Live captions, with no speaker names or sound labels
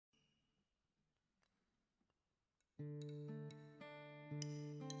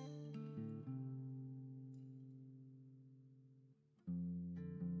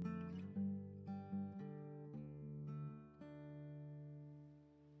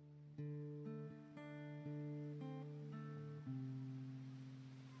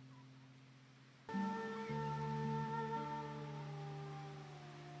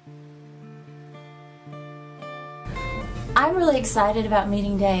I'm really excited about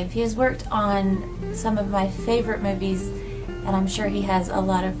meeting Dave. He has worked on some of my favorite movies, and I'm sure he has a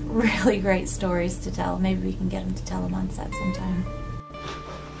lot of really great stories to tell. Maybe we can get him to tell them on set sometime.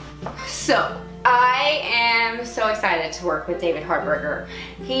 So, I am so excited to work with David Hardberger.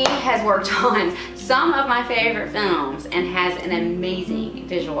 He has worked on some of my favorite films and has an amazing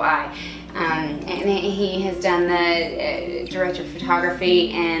visual eye. And he has done the director of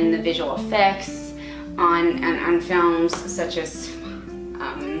photography and the visual effects on films such as,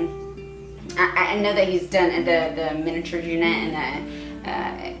 I know that he's done the miniature unit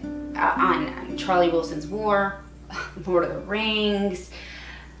and on Charlie Wilson's War, Lord of the Rings,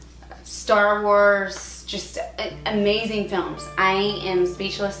 Star Wars, just amazing films. I am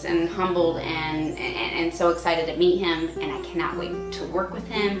speechless and humbled and so excited to meet him, and I cannot wait to work with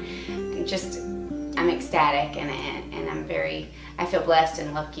him. I'm ecstatic, and I feel blessed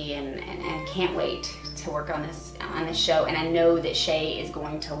and lucky, and can't wait to work on this show. And I know that Shay is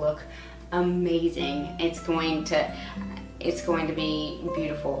going to look amazing. It's going to be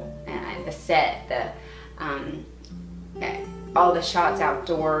beautiful. The set, all the shots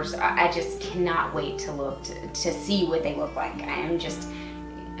outdoors. I just cannot wait to see what they look like. I'm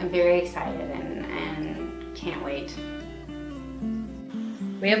very excited and can't wait.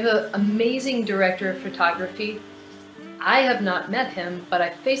 We have an amazing director of photography. I have not met him, but I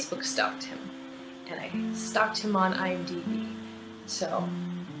Facebook stalked him, and I stalked him on IMDb. So,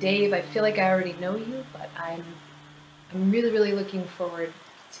 Dave, I feel like I already know you, but I'm really, really looking forward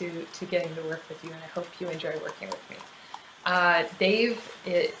to getting to work with you, and I hope you enjoy working with me. Dave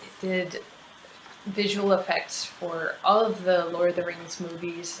did visual effects for all of the Lord of the Rings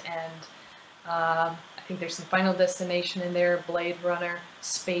movies, and I think there's some Final Destination in there, Bladerunner,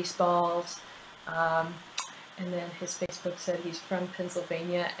 Spaceballs, and then his Facebook said he's from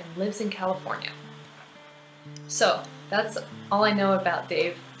Pennsylvania and lives in California. So that's all I know about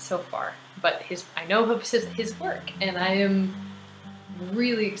Dave so far, but I know of his work, and I am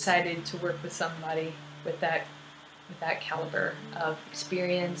really excited to work with somebody with that caliber of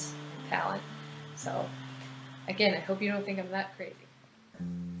experience and talent. So again, I hope you don't think I'm that crazy.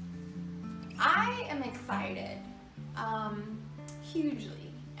 I am excited,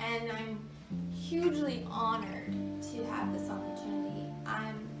 hugely, and I'm hugely honored to have this opportunity.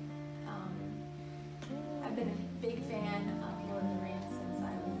 I've been a big fan of Lord of the Rings since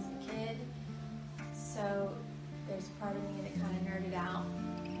I was a kid, so there's a part of me that kind of nerded out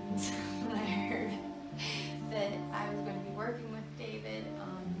when I heard that I was going to be working with David,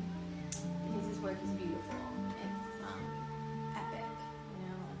 because his work is beautiful. It's epic, you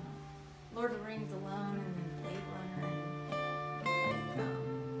know. Lord of the Rings alone, and then Bladerunner,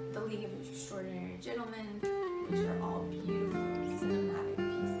 and The League of Extraordinary Gentlemen, which are all beautiful cinematic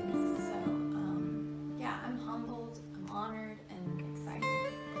pieces. So, yeah, I'm humbled, I'm honored, and excited.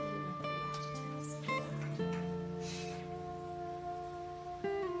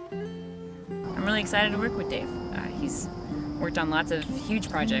 I'm really excited to work with Dave. He's worked on lots of huge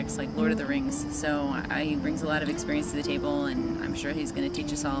projects like Lord of the Rings, so he brings a lot of experience to the table, and I'm sure he's going to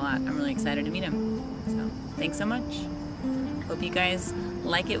teach us all a lot. I'm really excited to meet him. So thanks so much. Hope you guys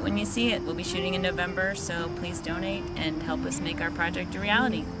like it when you see it. We'll be shooting in November, so please donate and help us make our project a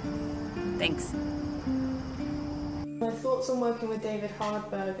reality. Thanks. My thoughts on working with David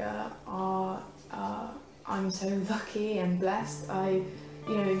Hardberger are I'm so lucky and blessed.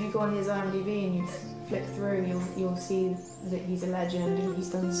 You know, if you go on his IMDb and you flick through, you'll see that he's a legend and he's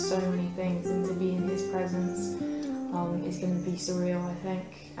done so many things, and to be in his presence is going to be surreal, I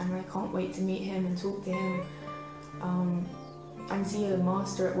think, and I can't wait to meet him and talk to him and see a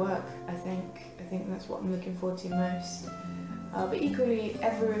master at work. I think that's what I'm looking forward to most. But equally,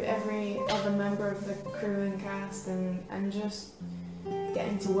 every other member of the crew and cast, and just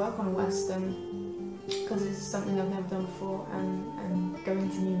getting to work on a Western, because this is something I've never done before, and going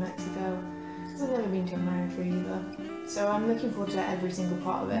to New Mexico, because I've never been to America either. So I'm looking forward to every single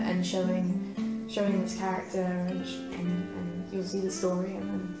part of it, and showing this character, and you'll see the story, and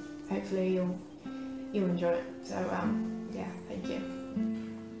then hopefully you'll enjoy it. So yeah, thank you.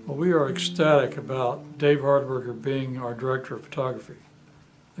 Well, we are ecstatic about Dave Hardberger being our director of photography.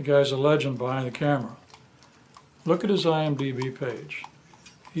 The guy's a legend behind the camera. Look at his IMDb page.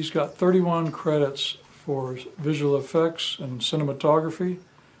 He's got 31 credits for visual effects and cinematography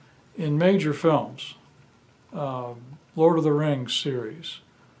in major films. Lord of the Rings series,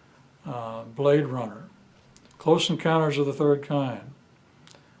 Bladerunner, Close Encounters of the Third Kind,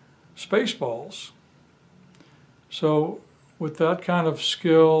 Spaceballs. So with that kind of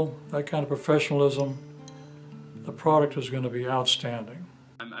skill, that kind of professionalism, the product is going to be outstanding.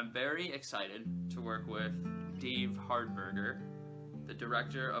 I'm very excited to work with Dave Hardberger, the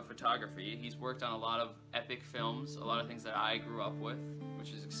director of photography. He's worked on a lot of epic films, a lot of things that I grew up with,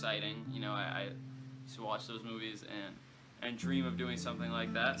 which is exciting. You know, I used to watch those movies and dream of doing something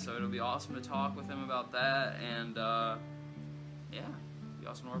like that, so it'll be awesome to talk with him about that, and yeah, it'll be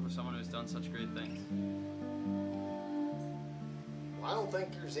awesome to work with someone who's done such great things. Well, I don't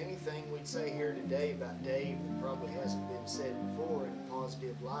think there's anything we'd say here today about Dave that probably hasn't been said before in a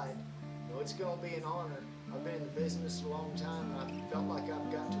positive light. You know, it's going to be an honor. I've been in the business a long time, and I felt like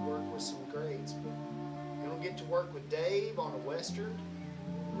I've got to work with some greats, but I'm going to get to work with Dave on a Western.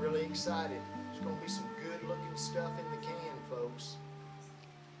 I'm really excited. There's going to be some good-looking stuff in the can, folks.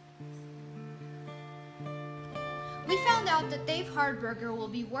 We found out that Dave Hardberger will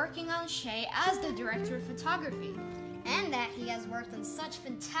be working on Shay as the director of photography. And that he has worked on such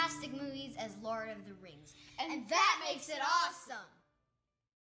fantastic movies as Lord of the Rings. And that makes it awesome!